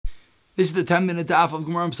This is the 10-minute daf of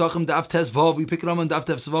Gemara Pesachim, daf Tes Vav. We pick it up on daf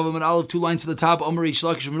Tes Vav and Aleph, 2 lines to the top. Omer Reish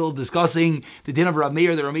Lakish in the middle of discussing the din of Rav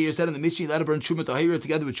Meir. The Rav Meir said in the Mishnah, let it burn Truma Tahira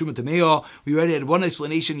together with Truma Tamei. We already had one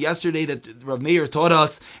explanation yesterday that Rav Meir taught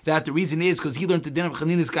us that the reason is because he learned the din of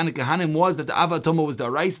Chaninas Kana Kahanim was that the Ava Toma was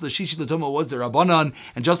the Rais, the Shishi the Toma was the Rabbanan,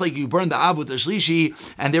 and just like you burn the Av with the Shlishi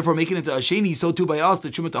and therefore making it to a Sheni, so too by us the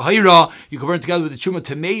Truma Tahira you can burn it together with the Truma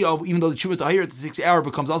Tamei, even though the Truma Tahira at the 6th hour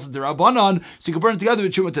becomes also the Rabbanan, so you can burn it together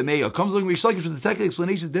with Truma Tamei. Comes along Reish Lakish from the second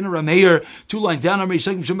explanation, dinner Rameir, 2 lines down. Really,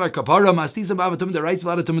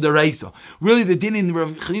 the din in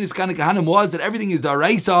Chaninas Kana Kahanim was that everything is the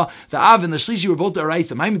Araisa, the Av and the Shlishi were both the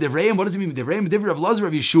Araisa. What does it mean? Devrayim, Devrayim Rav Lazar,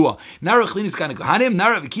 Rav Yeshua. Not Rav Chaninas Kana Kahanim, not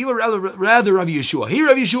Rav Akiva, rather Rav Yeshua. Here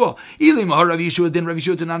Rav Yeshua. Ili Mahar Rav Yeshua, then Rav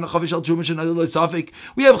Yeshua to Nana Chavish al Truma Shanadul Safik.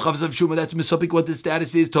 We have Chavs of Truma, that's Misopik, what the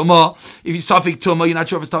status is. Toma. If you Safik Toma, you're not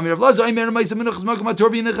sure if it's Tami Rav Lazar. If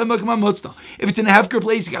it's in a Hefker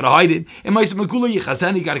place, you gotta hide it. In Maisa Makula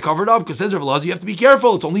Yichasan, you got to cover it up because says Rav Elazar, you have to be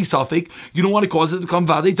careful. It's only Safik. You don't want to cause it to become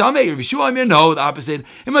Vadei Tamei. Rav Yeshua Amir, no, the opposite.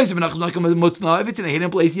 If it's in a hidden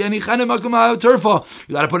place, you got to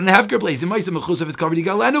put it in a Hefker place. In Maisa Mechus, if it's covered, you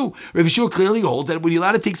got Lenu. Rav Yeshua clearly holds that when you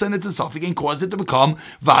allow to take something that's a Safik and cause it to become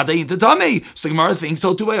Vadei into Tamei. So the Gemara thinks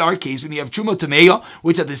so too by our case when you have Truma Tamei,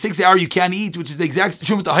 which at the 6th hour you can't eat, which is the exact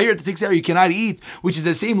Truma Tahir at the 6th hour you cannot eat, which is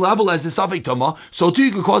the same level as the Safik Tama. So too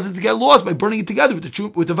you could cause it to get lost by burning it together with the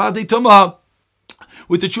Vadei Tama.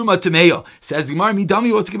 With the Truma Tamei. Says Gemara,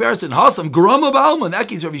 Midami, what's the comparison? Hasam, Grama Balma. In that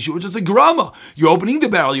case, Rav Yeshua, just a Grama. You're opening the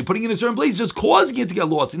barrel, you're putting it in a certain place, just causing it to get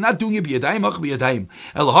lost. You're not doing it b'yadayim, ach b'yadayim.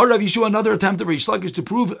 Elahar Rav Yeshua, another attempt of Reish Lakish to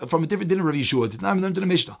prove from a different din of Rav Yeshua. It's not learned in the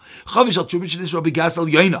Mishnah. Chavish al Truma Shenish Rabbi Gas al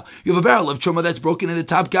Yaina. You have a barrel of Truma that's broken in the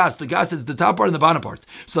top gas. The gas is the top part and the bottom part.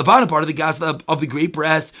 So the bottom part of the gas of the grape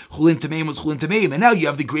press, Chulin Tameim was Chulin Tameim. And now you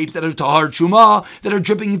have the grapes that are Tahar Truma that are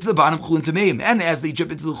dripping into the bottom Chulin Tameim. And as they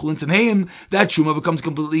drip into the Chulin Tameim, that Truma becomes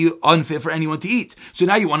completely unfit for anyone to eat. So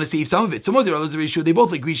now you want to save some of it. Some of the others are very sure they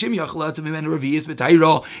both agree. If you're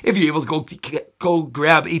able to go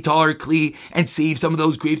grab a tar kli and save some of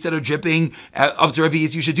those grapes that are dripping up to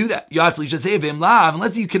Ravias, you should do that. You should save him lav,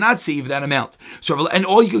 unless you cannot save that amount. So and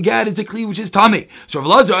all you can get is a kli which is tame. So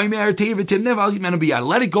let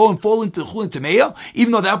it go and fall into the chulin tameya,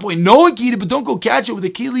 even though at that point no one can eat it, but don't go catch it with a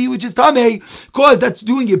kli which is tame, because that's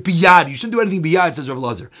doing it biyad. You shouldn't do anything biyad, says Rav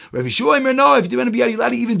Elazar. Rav Yeshua, no, if you do anything biyad, you're allowed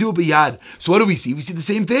to even do it biyad. So what do we see? We see the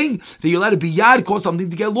same thing, that you're allowed to biyad cause something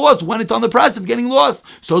to get lost when it's on the press of getting lost.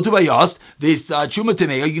 So to bayas, this truma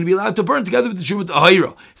tamei, you're going to be allowed to burn together with the truma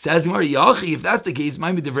tahira. Says Gemara, Yachi, if that's the case,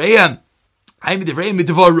 my midivrayim.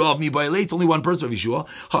 It's only one person, Rav Yeshua.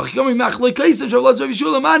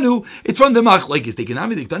 It's from the machlekes.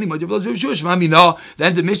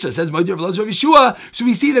 Then the Mishnah says, Rav Yeshua. So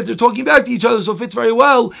we see that they're talking back to each other, so it fits very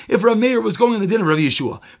well if Rav Meir was going in the din of Rav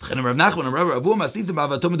Yeshua. So Rav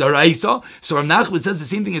Nachman says the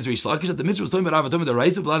same thing as Reish Lakish, that the Mishnah was talking about Avatum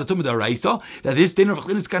Daraisa, that this din of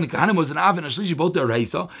Chaninas Kana Kahanim was an Av and a Shlishi, both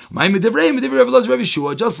Daraisa.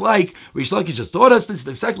 Just like Reish Lakish just taught us, this is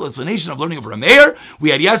the second explanation of learning of Rameir. We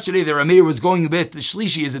had yesterday that Rameir was going a bit, the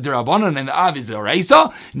Shlishi is a Derabanan and the Av is the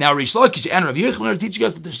Raisa. Now Reish Lakish and Rav Yechon are teaching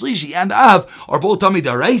us that the Shlishi and the Av are both Tamei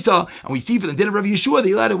Daraisa, and we see for the din of Rav Yeshua,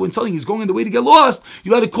 they let it when something is going in the way to get lost,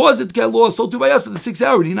 you let it cause it to get lost, so too by us at the 6th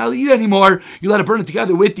hour, you're not allowed to eat anymore, you let it burn it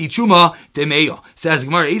together with the Truma Temeya. Says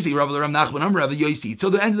Gemara, Ezi Rav Nachman, Amar Rav Yosi. So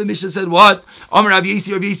the end of the Mishnah said what? Amar Rav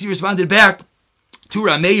Yosi responded back to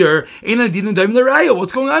Rameir,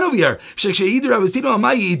 what's going on over here?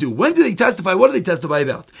 When do they testify? What do they testify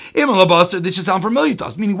about? This should sound familiar to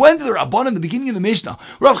us. Meaning, when did the Rabban in the beginning of the Mishnah,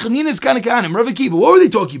 Rav Chaninas Kana Kahanim, Rav Akiva, what were they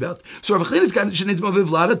talking about? So Rav Chaninas Kana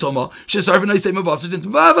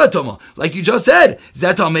Toma, like you just said,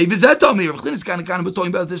 Zetame v'Zetame. Rav Chaninas Kana Kahanim was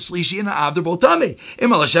talking about the Shlishi and the Av, they're both Tame.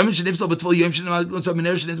 Rav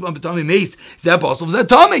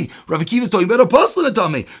Akiva is talking about Apostle and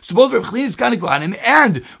Tame. So both Rav Chaninas Kana Kahanim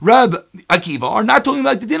and Rab Akiva are not talking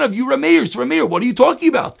about the din of you Rameir. So Rameir, what are you talking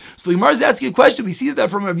about? So the Gemara is asking a question. We see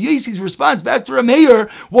that from Rav Yosi's response back to Rameir.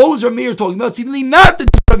 What was Rameir talking about? Seemingly not the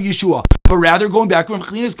din of Yeshua, but rather going back from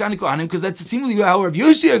Chaninas Kana Kahanim, because that's seemingly how Rav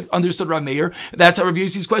Yosi understood Rameir. That's how Rav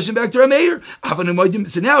Yosi's question back to Rameir.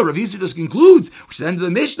 So now Rav Yosi just concludes, which is the end of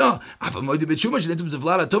the Mishnah. If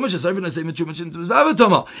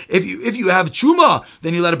you have Truma,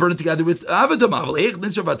 then you let it burn it together with Avatama.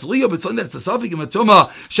 But something that's a Safik and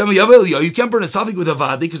Matuma, you can't burn a Safik with a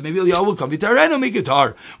Vadi, because maybe Eliyahu will come to Tareno, make a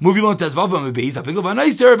tar. Moving on to Tezvav and Beis,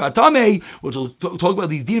 which we'll talk about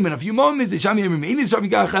these demons in a few moments.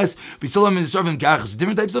 kachas. Bisilam and Sarfim kachas.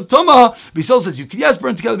 Different types of tuma. Bisil says you can yes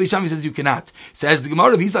burn together. Bishami says you cannot. Says the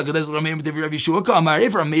Gemara of Yisrael. Rav Yeshua Kamar.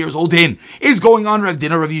 If Rav Meir's whole din is going on Rav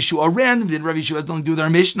Dinner Rav Yeshua, random din Rav Yeshua has nothing to do with our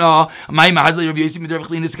Mishnah. My Mahadli Rav Yossi Rav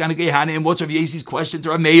Chlinis Kana Kehanim. What's Rav Yossi's question to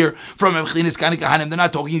Rav Meir from Rav Chlinis Kana Kehanim? They're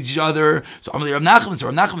not talking to each other. So Amalei Rav Nachman. So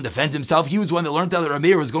Rav Nachman defends himself. He was the one that learned out that Rav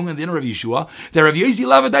Meir was going on the dinner of Yeshua. That Rav Yossi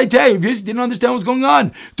Lavadaitei. Rav Yossi didn't understand what's going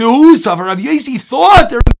on. To who suffer? Rav Yossi thought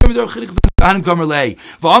that Rav Chlinis Kahanim Kamar Lei.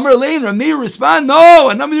 V'Amar Lein. Rav Meir respond, no,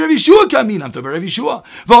 and not Rav Yeshua Kamin. I'm talking about Rav Yeshua.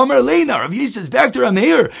 V'Amar Leina. Rav Yossi says back to Rav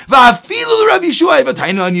Meir. V'Afilu Rav Yeshua. I have a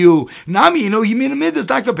taina on you. Nami, he made a mid that's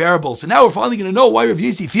not comparable. So now we're finally going to know why Rav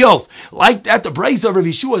Yossi feels like that the price of Rav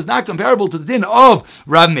Yeshua is not comparable to the din of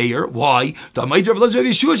Rav Meir. Why? The might of Rav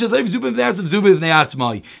Yeshua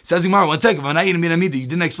says Gemara, 1 second. You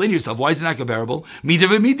didn't explain yourself. Why is it not comparable?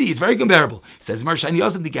 It's very comparable. Says Gemara,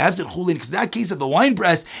 because in that case of the wine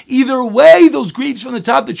press, either way, those grapes from the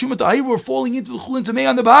top, the Truma Tahir, were falling into the Chulin Tamei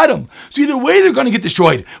on the bottom. So either way, they're going to get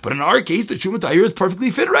destroyed. But in our case, the Truma Tahir is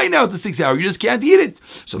perfectly fit right now at the 6th hour. You just can't eat it.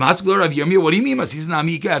 So Maskler Rav Yirmiyah, what do you mean?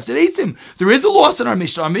 There is a loss in our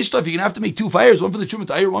Mishnah. Our Mishnah, if you're going to have to make 2 fires, one for the Truma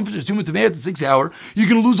Tahir, one for the Truma Tamei at the 6th hour, you're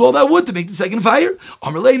going to lose all that wood to make the second fire.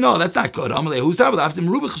 Amalei, no, that's not good. Amalei, who's that?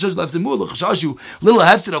 Little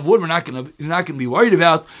hefset of wood, you're not going to be worried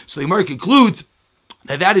about. So the Gemara concludes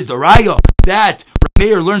that is the raya that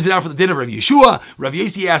Meir learns it out from the din of Rav Yeshua. Rav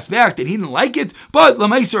Yossi asked back that he didn't like it, but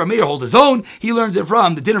Lamaisar Rav Meir holds his own. He learns it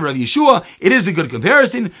from the din of Rav Yeshua. It is a good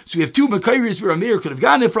comparison. So we have 2 Makairis where Rav Meir could have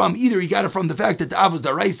gotten it from. Either he got it from the fact that the Av was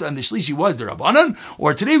the Raisa and the Shlishi was the Rabbanan,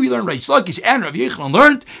 or today we learned Reish Lakish and Rav Yechon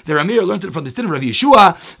learned that Rav Meir learned it from the din of Rav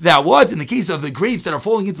Yeshua. That what in the case of the grapes that are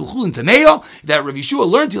falling into the Chulin Tameya, that Rav Yeshua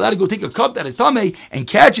learned you're allowed to go take a cup that is Tameh and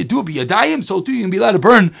catch it, do it biyadayim, so too you can be allowed to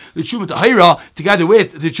burn the Truma Tahira together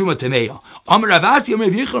with the Truma Tameya. Amar Rav Asi, Amar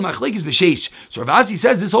Rav Yechon, Machlekes b'sheish. So Rav Asi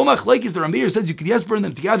says this whole machlekes, the Rav Meir says you could yes burn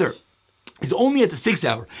them together, is only at the 6th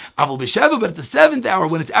hour. Aval b'sheva, but at the 7th hour,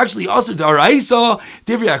 when it's actually asur d'oraisa,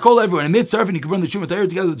 divrei hakol, everyone in mid-surfing, you can burn the Truma Tahira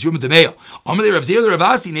together with the Truma Tameya. Amalei Rav Zir, Rav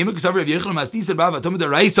Asi, name it because Rav Yechon Masni said Rav Atom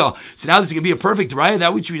d'oraisa. So now this is going to be a perfect raya,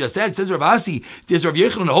 that which we just said. Says Rav Asi, does Rav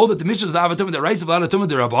Yechon hold that the mission of Rav Atom d'oraisa v'al Atom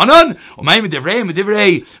d'Rabbanan? Umayim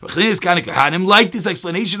divrei Chlinis Kana Kehanim, like this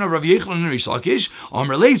explanation of Rav Yechon and Reish Lakish.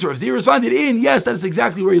 Amar Leis, Rav Zir responded in, yes, that's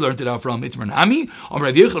exactly where he learned it out from. It's Mernami. Amar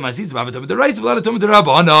Rav Yechon Masni said Rav Atom d'oraisa v'al Atom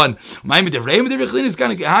d'Rabbanan. Umayim divrei Chlinis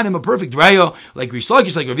Kana Kehanim, a perfect raya, like Reish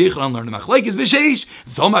Lakish, like Rav Yechon learned the machlekes b'sheish.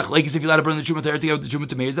 So machlekes, if you let it burn the Truma Tahira together with the Truma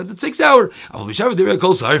Tameya, is at the 6th hour. Aval b'sheva divrei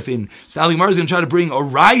hakol sarfin. So now the Gemara is going to try to bring a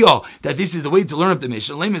raya that this is the way to learn up the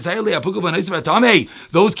Mishnah.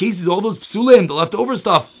 Those cases, all those psulim, the leftover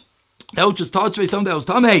stuff, that was just touched by something that was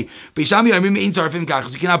tamei. Beishami armim ein sarfim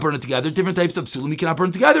gachas. You cannot burn it together. Different types of psulim you cannot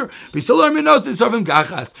burn together. Beisil armim knows the sarfim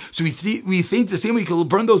gachas. So we think the same way you can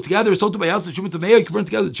burn those together. So to by us the Truma Tameya, you can burn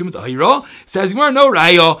together the Truma Tahira. Says Gemara, no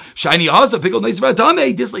raya. Shiny hasa pickled nice for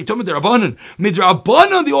tamei. This like Truma D'Rabbanan.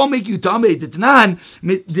 Midrabbanan they all make you tamei. Ditnan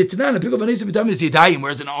a pickle v'neis b'tamei is yadayim.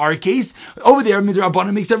 Whereas in our case over there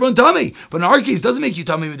midrabbanan makes everyone tamei. But in our case it doesn't make you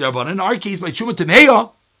tamei midrabbanan. In our case by Truma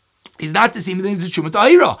Tameya is not the same thing as the Truma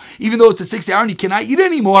Tahira. Even though it's the 6th hour and you cannot eat it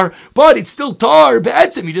anymore, but it's still tar,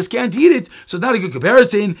 be'etzim, you just can't eat it. So it's not a good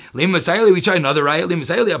comparison. We try another raya.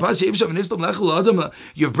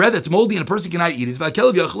 You have bread that's moldy and a person cannot eat it. But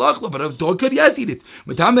a dog could, yes, eat it.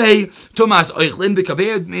 It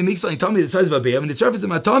makes something tummy the size of a bear, and it surfaces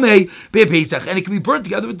in a tummy, and it can be burnt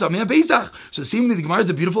together with tummy and Pesach. So seemingly the Gemara is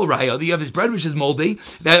a beautiful raya. You have this bread which is moldy,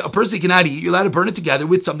 that a person cannot eat, you're allowed to burn it together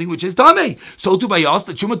with something which is tummy. So too by us,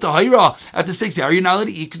 the Truma Tahira at the 6th hour, you're not allowed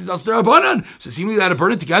to eat because it's asur d'Rabbanan. So seemingly you allowed to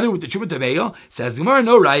burn it together with the Truma Tameya. Says the Gemara,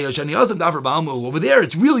 no raya. Shani asam davar ba'almu. Over there,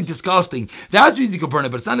 it's really disgusting. That's the reason you can burn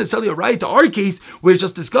it, but it's not necessarily a raya to our case where it's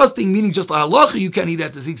just disgusting, meaning just la halacha, you can't eat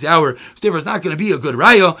at the 6th hour. So therefore, it's not going to be a good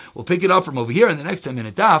raya. We'll pick it up from over here in the next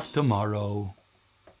 10-minute daf tomorrow.